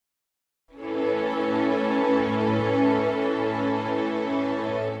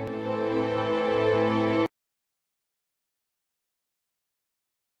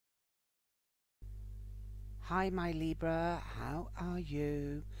Hi my Libra, how are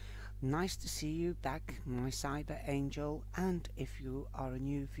you? Nice to see you back, my cyber angel, and if you are a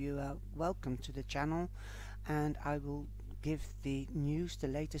new viewer, welcome to the channel, and I will give the news, the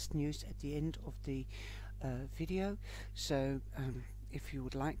latest news at the end of the video. So if you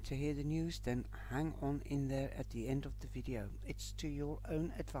would like to hear the news, then hang on in there at the end of the video. It's to your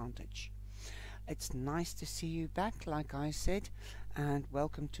own advantage. It's nice to see you back, like I said, and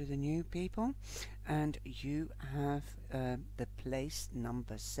welcome to the new people. And you have the place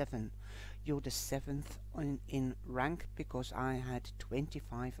number 7. You're the 7th in rank because I had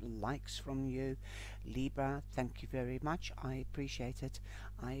 25 likes from you, Libra. Thank you very much. I appreciate it.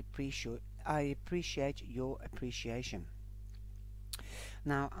 I appreciate your appreciation.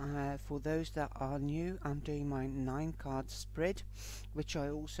 Now, for those that are new, I'm doing my 9-card spread, which I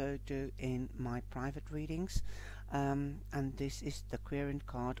also do in my private readings. And this is the querent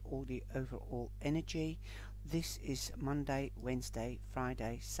card, or the overall energy. This is Monday, Wednesday,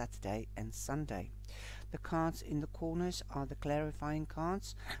 Friday, Saturday and Sunday. The cards in the corners are the clarifying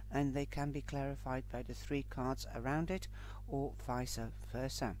cards, and they can be clarified by the 3 cards around it, or vice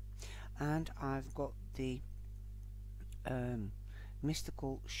versa. And I've got the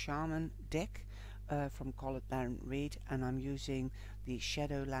Mystical Shaman deck from Colin Baron Reed, and I'm using the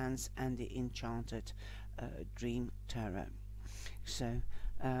Shadowlands and the Enchanted Dream Tarot. So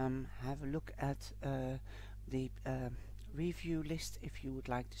have a look at the review list if you would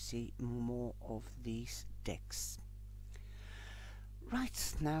like to see more of these decks.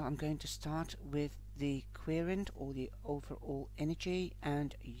 Right, now I'm going to start with the querent, or the overall energy,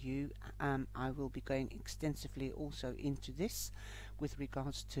 and I will be going extensively also into this with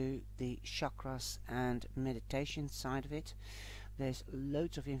regards to the chakras and meditation side of it. There's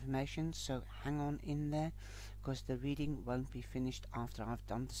loads of information, so hang on in there because the reading won't be finished after I've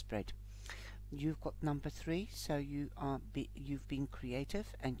done the spread. You've got number 3, so you've been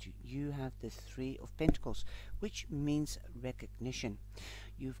creative, and you have the 3 of Pentacles, which means recognition.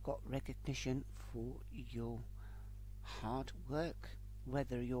 You've got recognition for your hard work,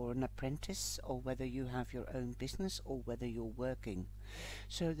 whether you're an apprentice or whether you have your own business or whether you're working.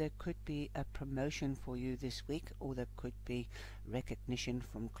 So there could be a promotion for you this week, or there could be recognition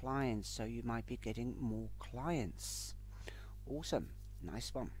from clients, so you might be getting more clients. Awesome,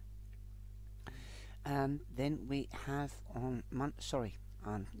 nice one. Then we have on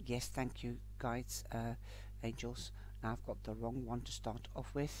yes, thank you guides, angels. Now I've got the wrong one to start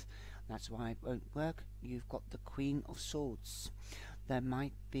off with, that's why it won't work. You've got the Queen of Swords. There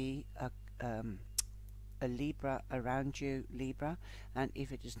might be a Libra around you, Libra, and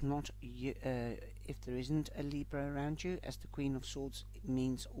if it is not you, if there isn't a Libra around you, as the Queen of Swords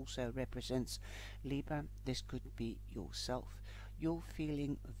means also represents Libra, this could be yourself. You're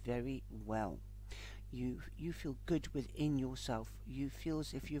feeling very well. You feel good within yourself. You feel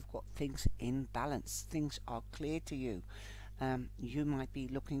as if you've got things in balance. Things are clear to you. You might be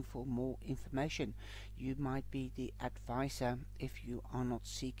looking for more information. You might be the advisor if you are not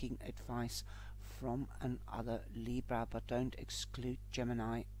seeking advice from another Libra, but don't exclude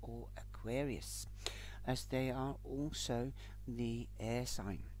Gemini or Aquarius, as they are also the air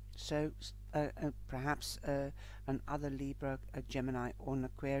sign. So perhaps another Libra, a Gemini or an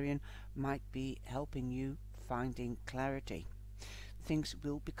Aquarian might be helping you finding clarity. Things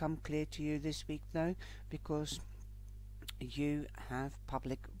will become clear to you this week though, because you have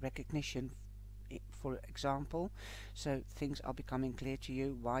public recognition, for example, so things are becoming clear to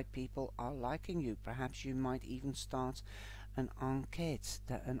you why people are liking you. Perhaps you might even start an enquête.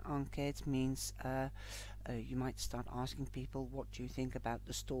 An enquête means you might start asking people, what do you think about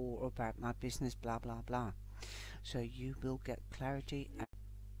the store or about my business, blah blah blah. So you will get clarity.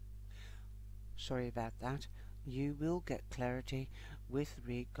 Sorry about that. You will get clarity with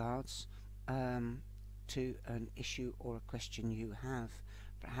regards to an issue or a question you have.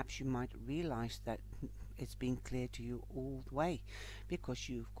 Perhaps you might realize that it's been clear to you all the way because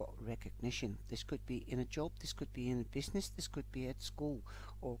you've got recognition. This could be in a job, this could be in a business, this could be at school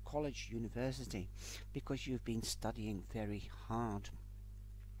or college, university, because you've been studying very hard,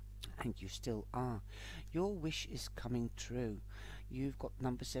 and you still are. Your wish is coming true. You've got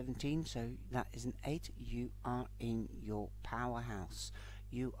number 17, so that is an 8. You are in your powerhouse.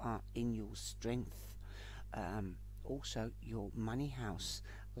 You are in your strength. Also your money house,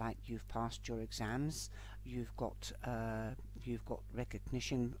 like you've passed your exams, you've got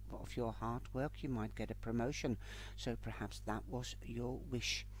recognition of your hard work, you might get a promotion, so perhaps that was your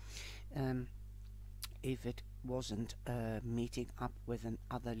wish. If it wasn't meeting up with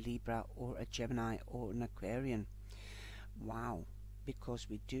another Libra or a Gemini or an Aquarian. Wow, because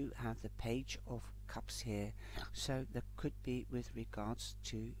we do have the Page of Cups here, so there could be with regards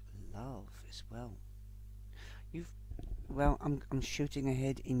to love as well. Well, I'm shooting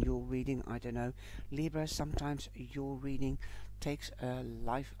ahead in your reading. I don't know, Libra. Sometimes your reading takes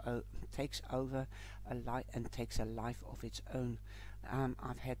takes over a life and takes a life of its own.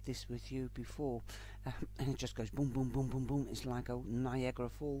 I've had this with you before, and it just goes boom, boom, boom, boom, boom. It's like a Niagara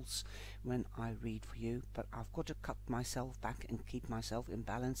Falls when I read for you. But I've got to cut myself back and keep myself in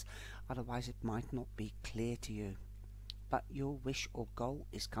balance, otherwise it might not be clear to you. But your wish or goal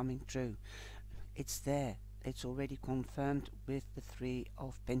is coming true. It's there. It's already confirmed with the Three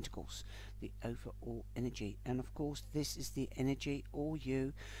of Pentacles, the overall energy. And of course, this is the energy, or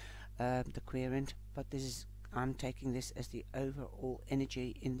you, the querent, but I'm taking this as the overall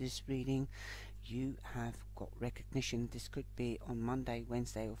energy in this reading. You have got recognition. This could be on Monday,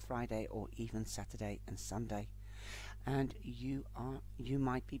 Wednesday, or Friday, or even Saturday and Sunday. And you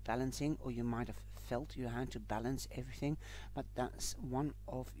might be balancing, or you might have felt you had to balance everything, but that's one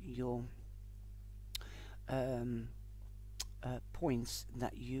of your points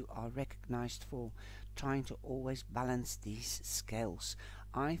that you are recognized for, trying to always balance these scales.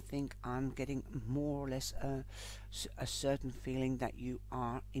 I think I'm getting more or less a certain feeling that you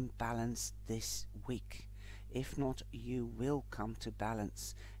are in balance this week. If not, you will come to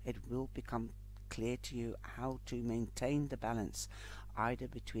balance. It will become clear to you how to maintain the balance, either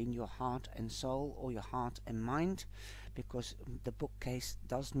between your heart and soul or your heart and mind, because the bookcase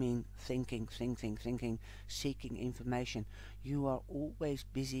does mean thinking, seeking information. You are always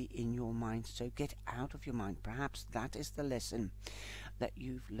busy in your mind, so get out of your mind. Perhaps that is the lesson that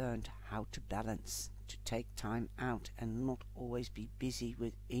you've learned, how to balance, to take time out and not always be busy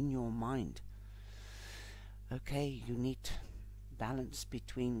within your mind. Okay, you need balance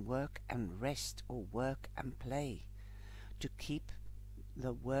between work and rest, or work and play, to keep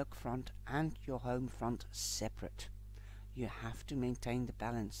the work front and your home front separate. You have to maintain the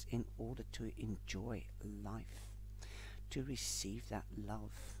balance in order to enjoy life, to receive that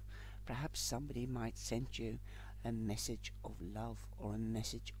love. Perhaps somebody might send you a message of love or a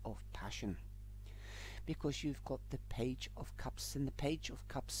message of passion, because you've got the Page of Cups, and the Page of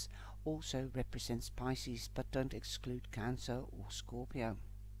Cups also represents Pisces, but don't exclude Cancer or Scorpio.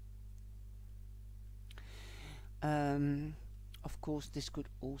 Of course, this could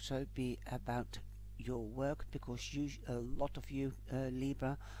also be about your work, because a lot of you,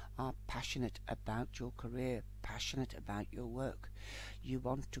 Libra, are passionate about your career, passionate about your work. You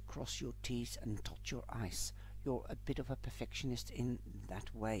want to cross your T's and dot your I's. You're a bit of a perfectionist in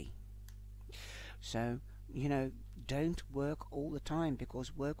that way. So, you know, don't work all the time,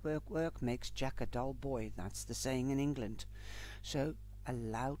 because work makes Jack a dull boy. That's the saying in England. So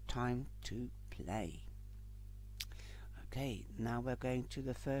allow time to play. Okay, now we're going to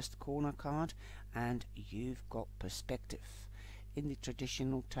the first corner card, and you've got perspective. In the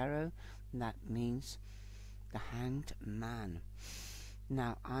traditional tarot, that means the Hanged Man.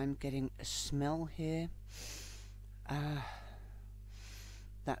 Now I'm getting a smell here.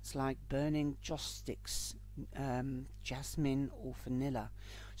 That's like burning joss sticks, jasmine or vanilla.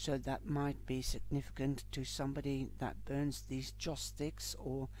 So that might be significant to somebody that burns these joss sticks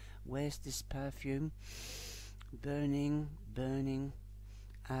or wears this perfume. Burning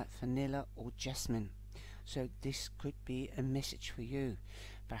vanilla or jasmine. So this could be a message for you.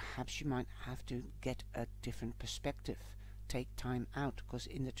 Perhaps you might have to get a different perspective. Take time out, because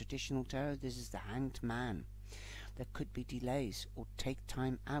in the traditional tarot this is the Hanged Man. There could be delays, or take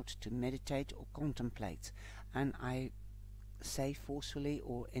time out to meditate or contemplate. And I say forcefully,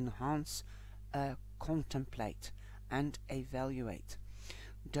 or enhance, contemplate and evaluate.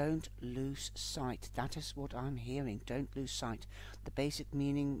 Don't lose sight. That is what I'm hearing. Don't lose sight. The basic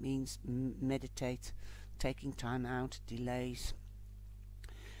meaning means meditate, taking time out, delays,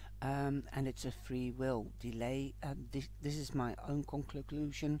 and it's a free will. Delay. This is my own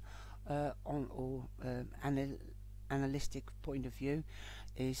conclusion analytic point of view,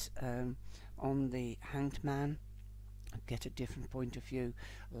 is on the Hanged Man. Get a different point of view,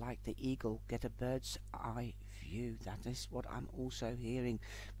 like the eagle, get a bird's eye view. That is what I'm also hearing,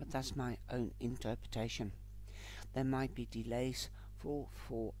 but that's my own interpretation. There might be delays for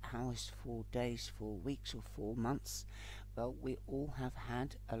 4 hours, 4 days, 4 weeks, or 4 months. Well, we all have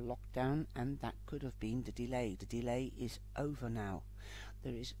had a lockdown, and that could have been the delay. The delay is over now.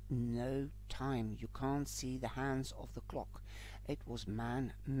 There is no time. You can't see the hands of the clock. It was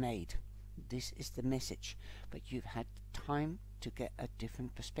man-made. This is the message. But you've had time to get a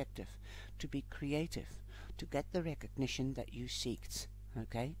different perspective, to be creative, to get the recognition that you seeked,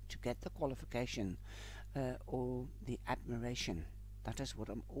 okay, to get the qualification or the admiration. That is what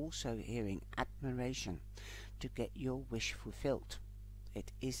I'm also hearing. Admiration to get your wish fulfilled.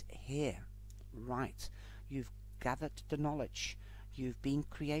 It is here. Right. You've gathered the knowledge. You've been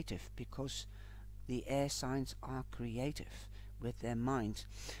creative, because the air signs are creative with their minds.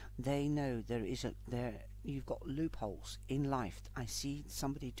 They know you've got loopholes in life. I see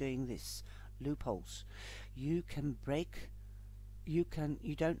somebody doing this. Loopholes. You don't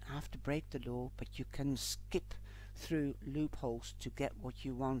have to break the law, but you can skip through loopholes to get what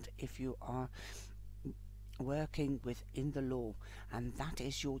you want if you are working within the law. And that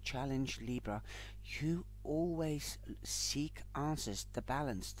is your challenge, Libra. You always seek answers, the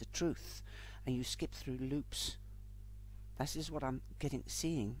balance, the truth, and you skip through loops. This is what I'm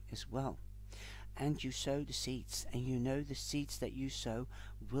seeing as well. And you sow the seeds, and you know the seeds that you sow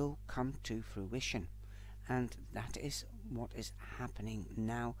will come to fruition. And that is what is happening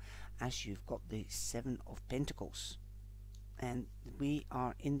now, as you've got the 7 of Pentacles. And we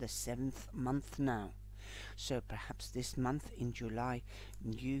are in the 7th month now. So perhaps this month in July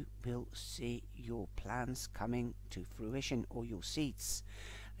you will see your plans coming to fruition, or your seeds,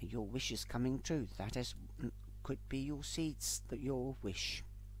 your wishes coming true. That could be your seeds, your wish.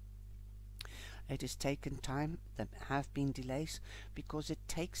 It has taken time. There have been delays because it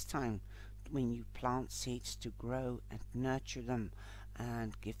takes time when you plant seeds to grow and nurture them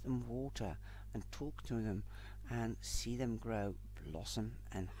and give them water and talk to them and see them grow, blossom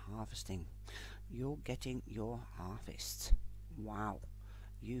and harvesting. You're getting your harvest. Wow.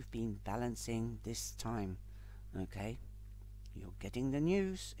 You've been balancing this time. Okay. You're getting the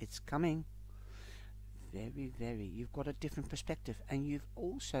news. It's coming. Very. You've got a different perspective, and you've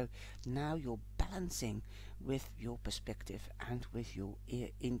also, now you're balancing with your perspective and with your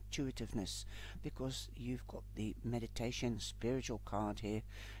intuitiveness, because you've got the meditation spiritual card here.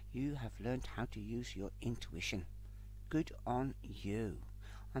 You have learned how to use your intuition. Good on you.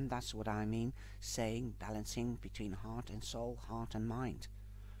 And that's what I mean, saying balancing between heart and soul, heart and mind.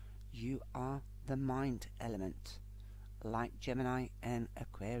 You are the mind element, like Gemini and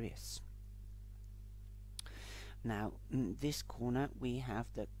Aquarius. Now, in this corner we have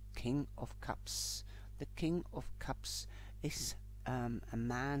the King of Cups. The King of Cups is a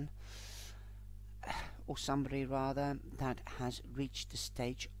man, or somebody rather, that has reached the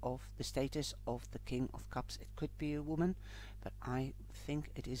status of the King of Cups. It could be a woman, but I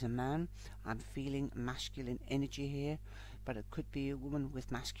think it is a man. I'm feeling masculine energy here, but it could be a woman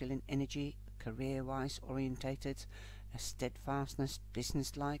with masculine energy, career-wise orientated, a steadfastness,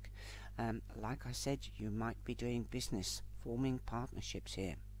 business-like. Like I said, you might be doing business, forming partnerships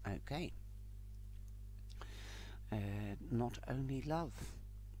here. Okay. Not only love,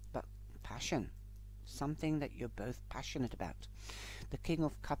 but passion. Something that you're both passionate about. The King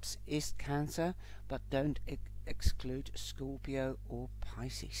of Cups is Cancer, but don't exclude Scorpio or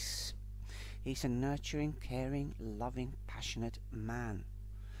Pisces. He's a nurturing, caring, loving, passionate man.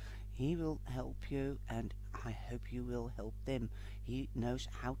 He will help you, and I hope you will help them. He knows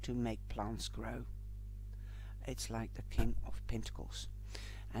how to make plants grow. It's like the King of Pentacles.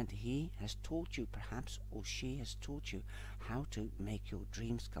 And he has taught you, perhaps, or she has taught you, how to make your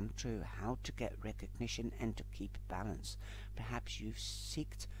dreams come true, how to get recognition and to keep balance. Perhaps you've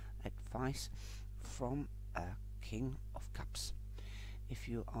sought advice from a King of Cups. If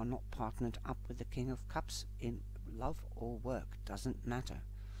you are not partnered up with the King of Cups in love or work, doesn't matter.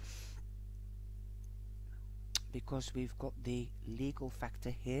 Because we've got the legal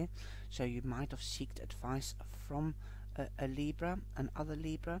factor here, so you might have sought advice from a Libra, another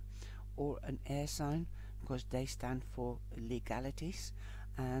Libra, or an air sign, because they stand for legalities,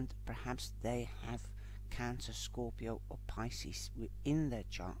 and perhaps they have Cancer, Scorpio or Pisces within their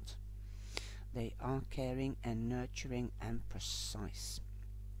chart. They are caring and nurturing and precise.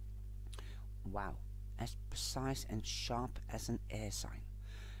 Wow, as precise and sharp as an air sign.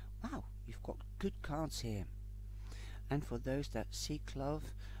 Wow, you've got good cards here. And for those that seek love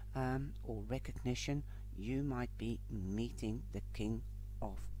or recognition, you might be meeting the King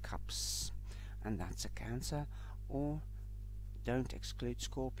of Cups, and that's a Cancer, or don't exclude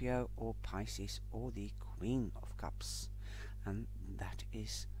Scorpio or Pisces, or the Queen of Cups, and that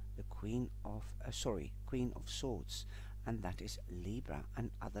is the Queen of Swords, and that is Libra and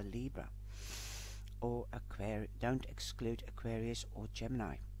other Libra, or Aquarius. Don't exclude Aquarius or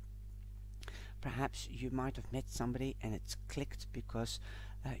Gemini. Perhaps you might have met somebody and it's clicked because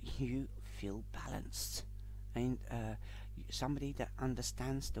you feel balanced, and somebody that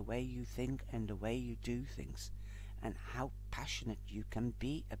understands the way you think and the way you do things, and how passionate you can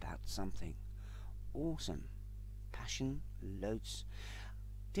be about something. Awesome. Passion loads.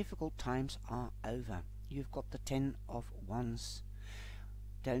 Difficult times are over. You've got the 10 of Wands.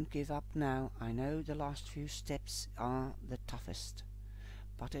 Don't give up now. I know the last few steps are the toughest,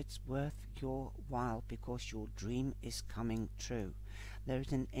 but it's worth your while because your dream is coming true. There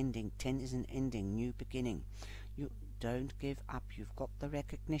is an ending. 10 is an ending, new beginning. You don't give up. You've got the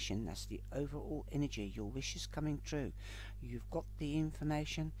recognition. That's the overall energy. Your wish is coming true. You've got the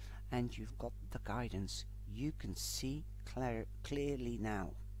information and you've got the guidance. You can see clearly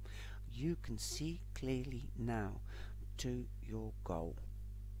now. You can see clearly now to your goal.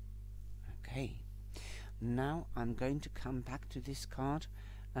 Okay, now I'm going to come back to this card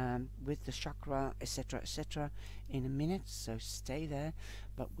with the chakra, etc., etc., in a minute, so stay there.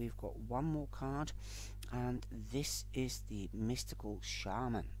 But we've got one more card, and this is the mystical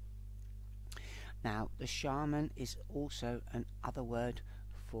shaman. Now, the shaman is also another word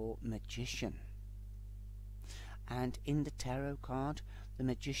for magician, and in the tarot card, the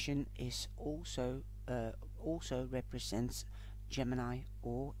magician is also represents Gemini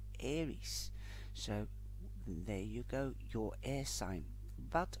or Aries. So there you go, your air sign,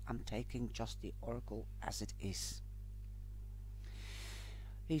 but I'm taking just the oracle as it is.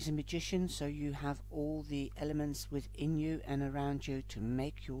 He's a magician, so you have all the elements within you and around you to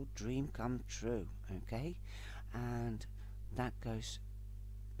make your dream come true, okay? And that goes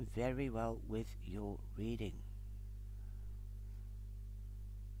very well with your reading.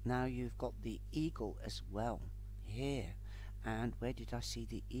 Now you've got the eagle as well here. And where did I see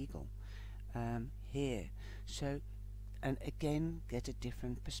the eagle? Here. So, and again, get a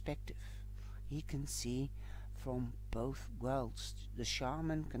different perspective. He can see from both worlds. The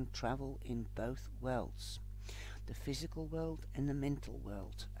shaman can travel in both worlds, the physical world and the mental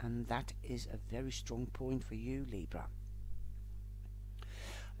world, and that is a very strong point for you, Libra.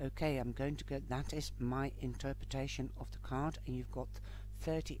 Okay, I'm going to go, that is my interpretation of the card, and you've got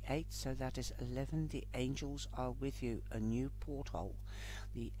 38, so that is 11. The angels are with you, a new porthole.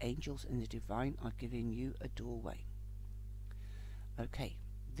 The angels and the divine are giving you a doorway. Okay,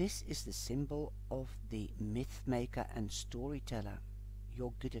 this is the symbol of the myth maker and storyteller.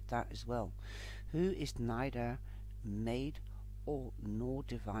 You're good at that as well, who is neither made or nor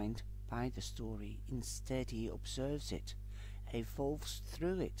divined by the story. Instead, he observes it, evolves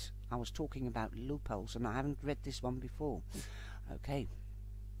through it. I was talking about loopholes, and I haven't read this one before. Okay,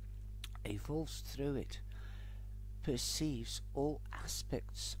 evolves through it, perceives all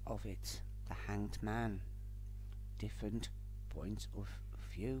aspects of it. The hanged man, different points of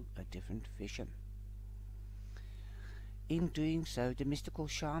view, a different vision. In doing so, the mystical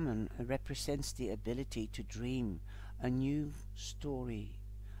shaman represents the ability to dream a new story,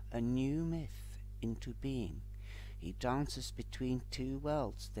 a new myth into being. He dances between two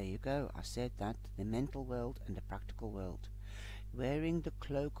worlds. There you go, I said that, the mental world and the practical world, wearing the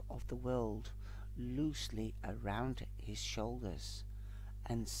cloak of the world loosely around his shoulders,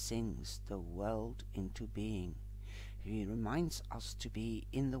 and sings the world into being. He reminds us to be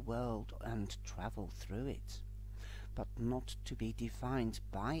in the world and travel through it, but not to be defined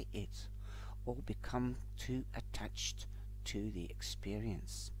by it or become too attached to the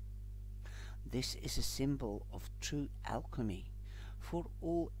experience. This is a symbol of true alchemy for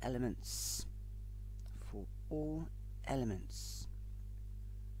all elements. For all elements.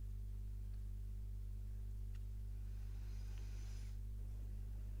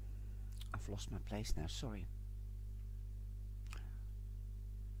 I've lost my place now, sorry.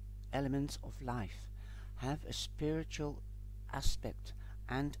 Elements of life have a spiritual aspect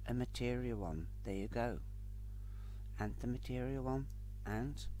and a material one. There you go. And the material one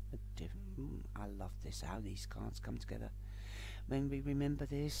and a different. I love this, how these cards come together. When we remember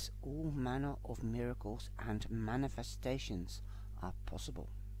this, all manner of miracles and manifestations are possible.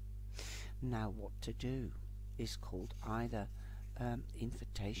 Now what to do is called either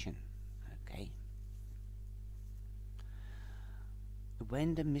invitation. Okay.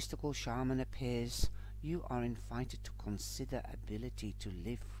 When the mystical shaman appears, you are invited to consider ability to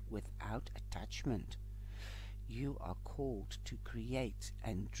live without attachment. You are called to create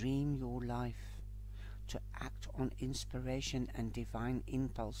and dream your life, to act on inspiration and divine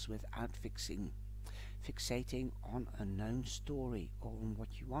impulse without fixating on a known story or on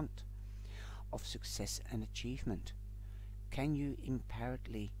what you want, of success and achievement. Can you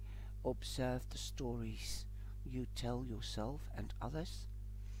imperatively observe the stories you tell yourself and others?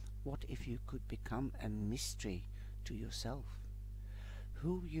 What if you could become a mystery to yourself?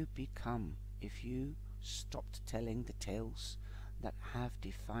 Who you become if you stopped telling the tales that have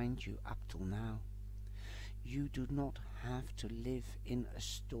defined you up till now? You do not have to live in a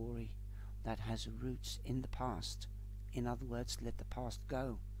story that has roots in the past. In other words, let the past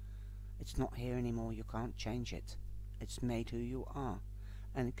go. It's not here anymore, you can't change it. It's made who you are,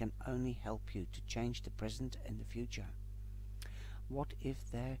 and it can only help you to change the present and the future. What if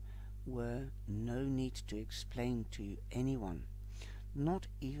there were no need to explain to anyone, not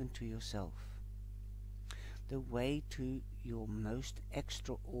even to yourself? The way to your most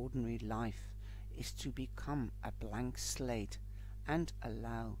extraordinary life is to become a blank slate and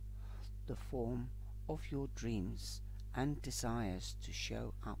allow the form of your dreams and desires to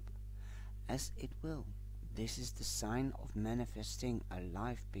show up as it will. This is the sign of manifesting a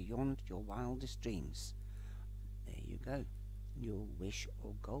life beyond your wildest dreams. There you go, your wish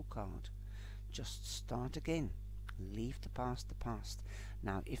or goal card. Just start again. Leave the past the past.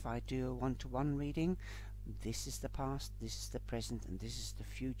 Now, if I do a one-to-one reading, this is the past, this is the present, and this is the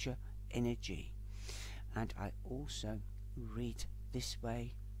future energy. And I also read this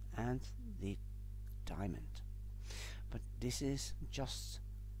way and the diamond. But this is just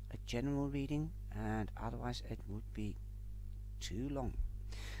a general reading, and otherwise it would be too long.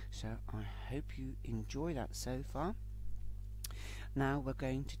 So I hope you enjoy that so far. Now we're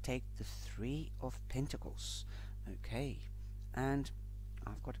going to take the Three of Pentacles. Okay, and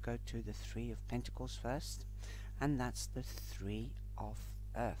I've got to go to the Three of Pentacles first, and that's the Three of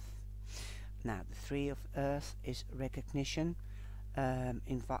Earth. Now the Three of Earth is recognition,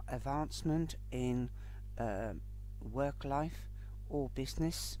 advancement in work life or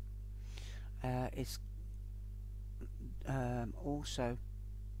business. It's also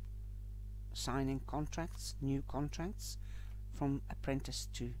signing contracts, new contracts, from apprentice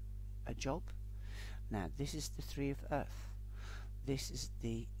to a job. Now this is the Three of Earth. This is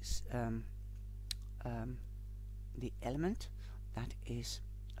the element that is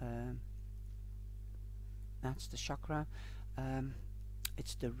that's the chakra.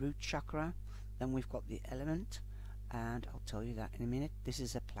 It's the root chakra. Then we've got the element, and I'll tell you that in a minute. This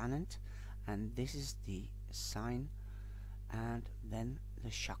is a planet, and this is the sign, and then the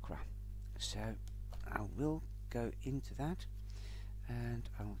chakra. So I will go into that, and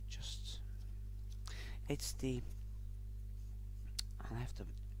I'll just, it's the, I'll have to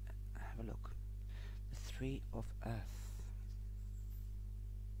have a look, the Three of Earth.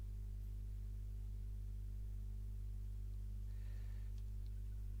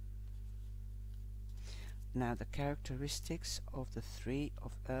 Now the characteristics of the Three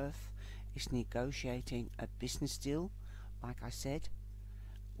of Earth is negotiating a business deal, like I said,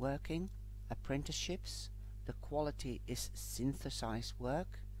 working, apprenticeships, the quality is synthesized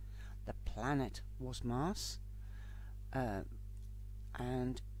work, the planet was Mars,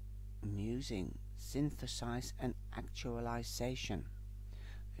 and musing, synthesize and actualization.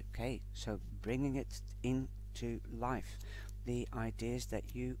 Okay, so bringing it into life, the ideas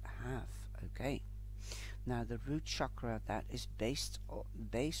that you have. Okay. Now the root chakra, that is base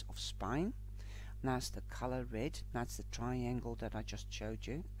of spine. That's the color red. That's the triangle that I just showed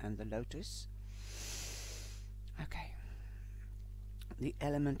you, and the lotus. Okay. The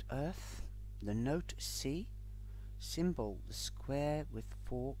element earth, the note C, symbol the square with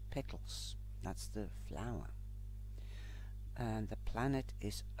 4 petals. That's the flower. And the planet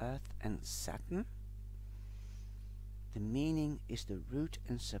is Earth and Saturn. The meaning is the root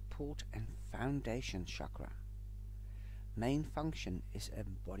and support and foundation chakra. Main function is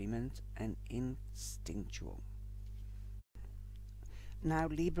embodiment and instinctual. Now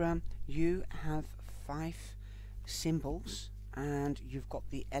Libra, you have 5 symbols, and you've got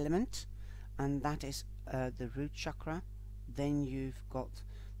the element, and that is the root chakra. Then you've got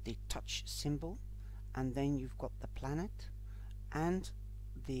the touch symbol, and then you've got the planet, and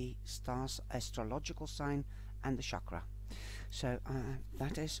the stars, astrological sign, and the chakra. So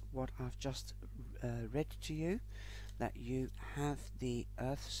that is what I've just read to you, that you have the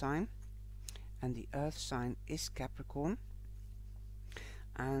earth sign, and the earth sign is Capricorn,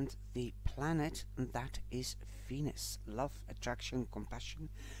 and the planet, that is Venus, love, attraction, compassion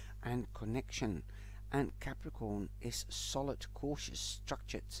and connection, and Capricorn is solid, cautious,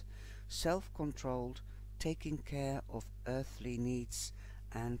 structured, self-controlled, taking care of earthly needs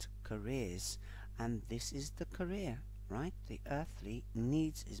and careers. And this is the career, right? The earthly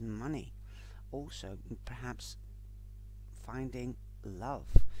needs is money. Also, perhaps finding love,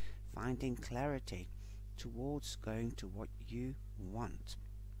 finding clarity towards going to what you want.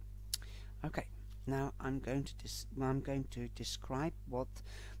 Okay, now I'm going to describe what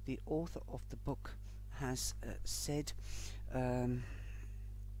the author of the book has said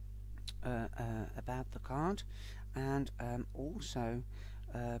about the card, and also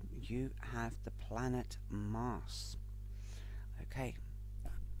you have the planet Mars. Okay,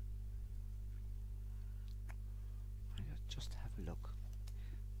 just have a look.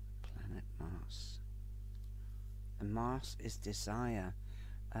 Planet Mars, and Mars is desire,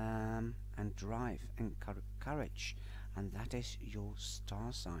 and drive and courage, and that is your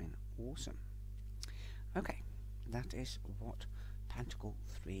star sign. Awesome. Okay, that is what Pentacle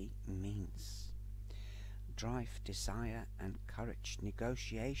 3 means. Drive, desire and courage,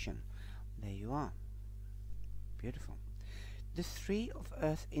 negotiation. There you are. Beautiful. The 3 of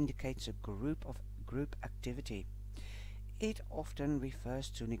Earth indicates a group activity. It often refers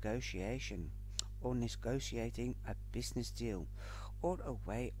to negotiation, or negotiating a business deal, or a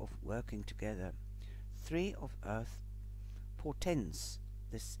way of working together. 3 of Earth portends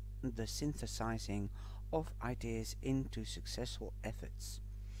the synthesizing of ideas into successful efforts.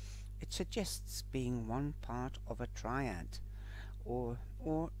 It suggests being one part of a triad, or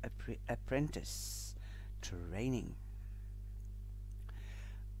apprentice training.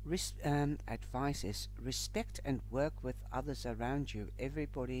 Advice is respect and work with others around you.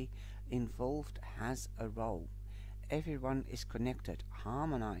 Everybody involved has a role. Everyone is connected.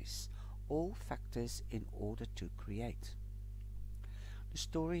 Harmonize all factors in order to create. The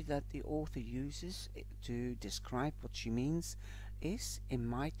story that the author uses to describe what she means is, in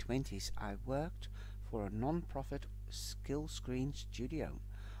my 20s I worked for a non-profit skill screen studio.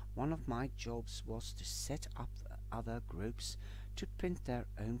 One of my jobs was to set up other groups to print their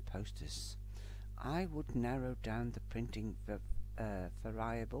own posters. I would narrow down the printing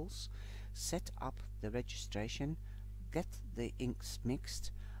variables, set up the registration, get the inks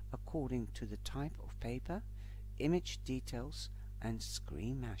mixed according to the type of paper, image details and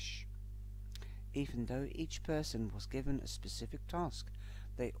screen mash. Even though each person was given a specific task,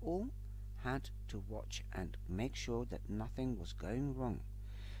 they all had to watch and make sure that nothing was going wrong,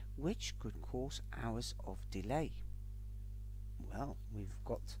 which could cause hours of delay. Well, we've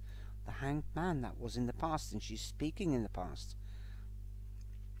got the Hanged Man that was in the past, and she's speaking in the past.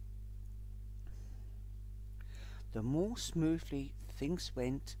 The more smoothly things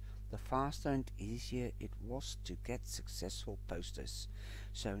went, the faster and easier it was to get successful posters.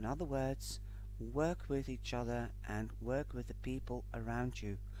 So in other words, work with each other and work with the people around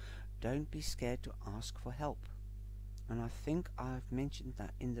you. Don't be scared to ask for help. And I think I've mentioned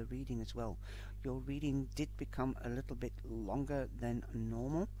that in the reading as well. Your reading did become a little bit longer than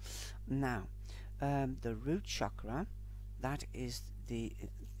normal. Now, the root chakra, that is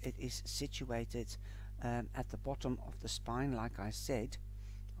it is situated at the bottom of the spine, like I said.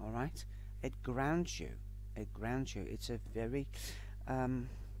 All right, it grounds you. It grounds you. It's a very,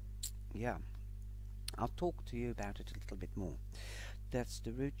 yeah. I'll talk to you about it a little bit more. That's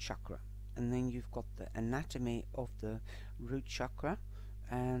the root chakra. And then you've got the anatomy of the root chakra,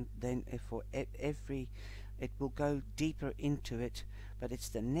 and then for every, it will go deeper into it, but it's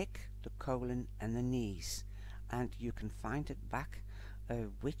the neck, the colon and the knees, and you can find it back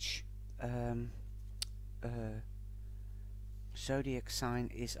which zodiac sign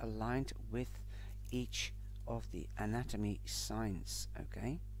is aligned with each of the anatomy signs.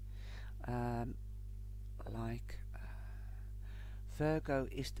 Okay, like Virgo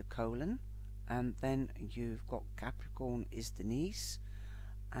is the colon, and then you've got Capricorn is the knees,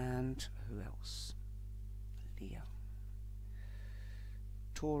 and who else? Leo.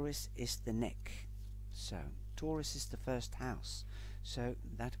 Taurus is the neck. So Taurus is the first house. So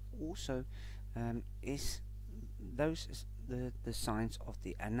that also is the signs of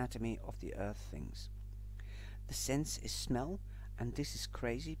the anatomy of the earth things. The sense is smell, and this is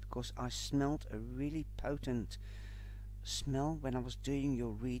crazy because I smelled a really potent smell when I was doing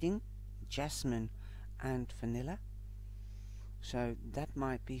your reading, jasmine and vanilla. So that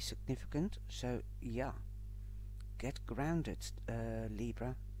might be significant. So yeah, get grounded,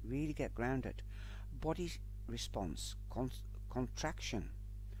 Libra. Really get grounded. Body response, contraction,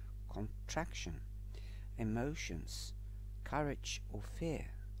 emotions, courage or fear.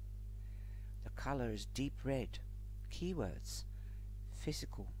 The color is deep red. Keywords: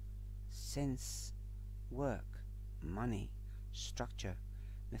 physical, sense, work, money, structure,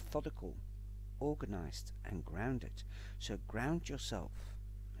 methodical, organized and grounded. So ground yourself.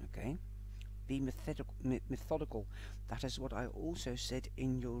 Okay, be methodical. That is what I also said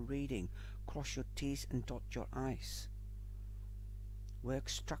in your reading. Cross your T's and dot your I's. Work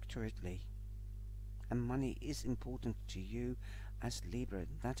structuredly. And money is important to you as Libra.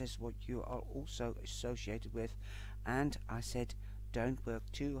 That is what you are also associated with. And I said, don't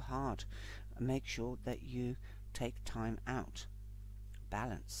work too hard. Make sure that you take time out.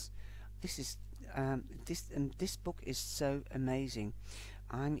 Balance. This is this book is so amazing.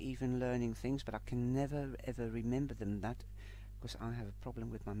 I'm even learning things, but I can never ever remember them, that because I have a problem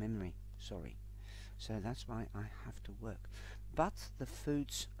with my memory. Sorry. So that's why I have to work. But the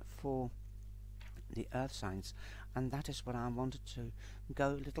foods for the earth signs, and that is what I wanted to go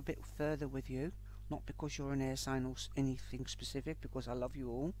a little bit further with you, not because you're an air sign or anything specific, because I love you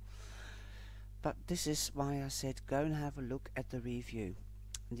all, but this is why I said go and have a look at the review.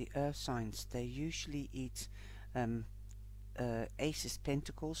 The earth signs, they usually eat ace is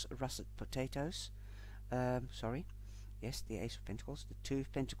pentacles, russet potatoes, yes, the ace of pentacles. The 2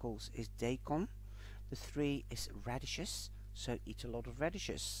 of pentacles is daikon. The 3 is radishes, so eat a lot of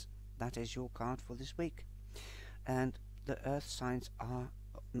radishes. That is your card for this week. And the earth signs are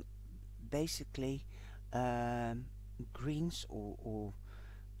basically greens or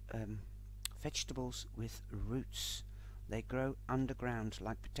vegetables with roots. They grow underground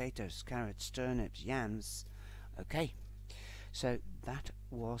like potatoes, carrots, turnips, yams. Okay, so that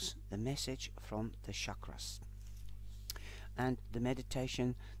was the message from the chakras. And the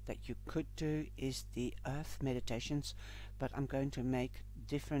meditation that you could do is the earth meditations, but I'm going to make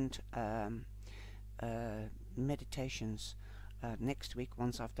different meditations next week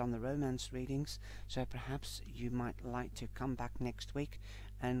once I've done the romance readings, so perhaps you might like to come back next week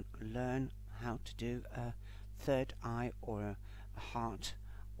and learn how to do a third eye or a heart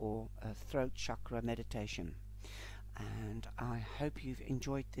or a throat chakra meditation. And I hope you've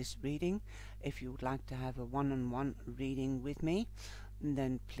enjoyed this reading. If you would like to have a one-on-one reading with me,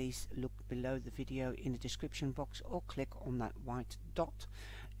 then please look below the video in the description box or click on that white dot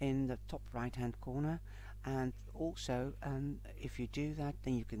in the top right hand corner. And also if you do that,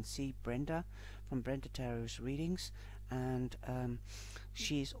 then you can see Brenda from Brenda Tarot's readings, and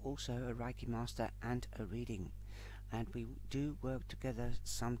she is also a Reiki master and a reading, and we do work together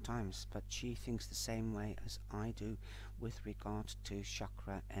sometimes, but she thinks the same way as I do with regard to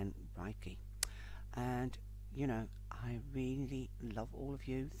chakra and Reiki. And you know, I really love all of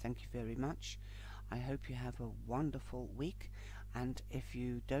you. Thank you very much. I hope you have a wonderful week, and if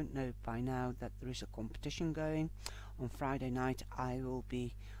you don't know by now that there is a competition going on Friday night, I will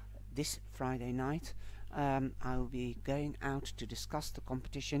be this Friday night I will be going out to discuss the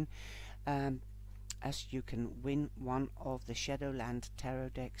competition, as you can win one of the Shadowland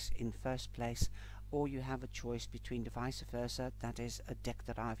tarot decks in first place, or you have a choice between the vice versa. That is a deck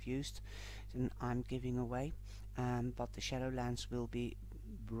that I've used and I'm giving away, but the Shadowlands will be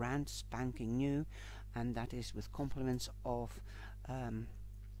brand spanking new, and that is with compliments of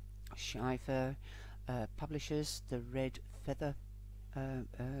Schiffer publishers, the Red Feather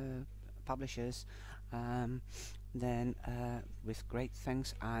publishers. Then with great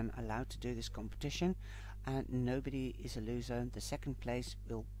thanks, I'm allowed to do this competition, and nobody is a loser. The second place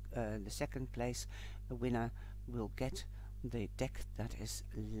winner will get the deck that is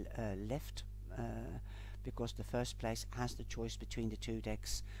left, because the first place has the choice between the 2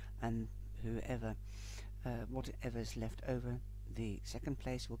 decks, and whatever is left over, the second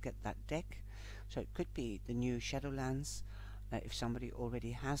place will get that deck. So it could be the new Shadowlands, if somebody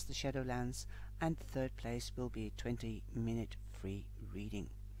already has the Shadowlands, and the third place will be a 20-minute free reading.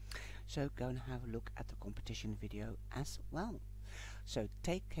 So go and have a look at the competition video as well. So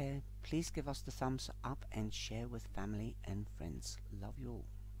take care, please give us the thumbs up and share with family and friends. Love you all.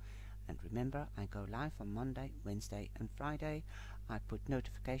 And remember, I go live on Monday, Wednesday and Friday. I put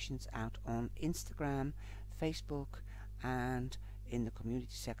notifications out on Instagram, Facebook and in the community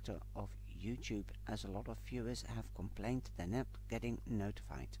sector of YouTube, as a lot of viewers have complained they're not getting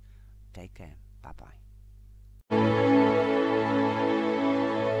notified. Take care. Bye bye.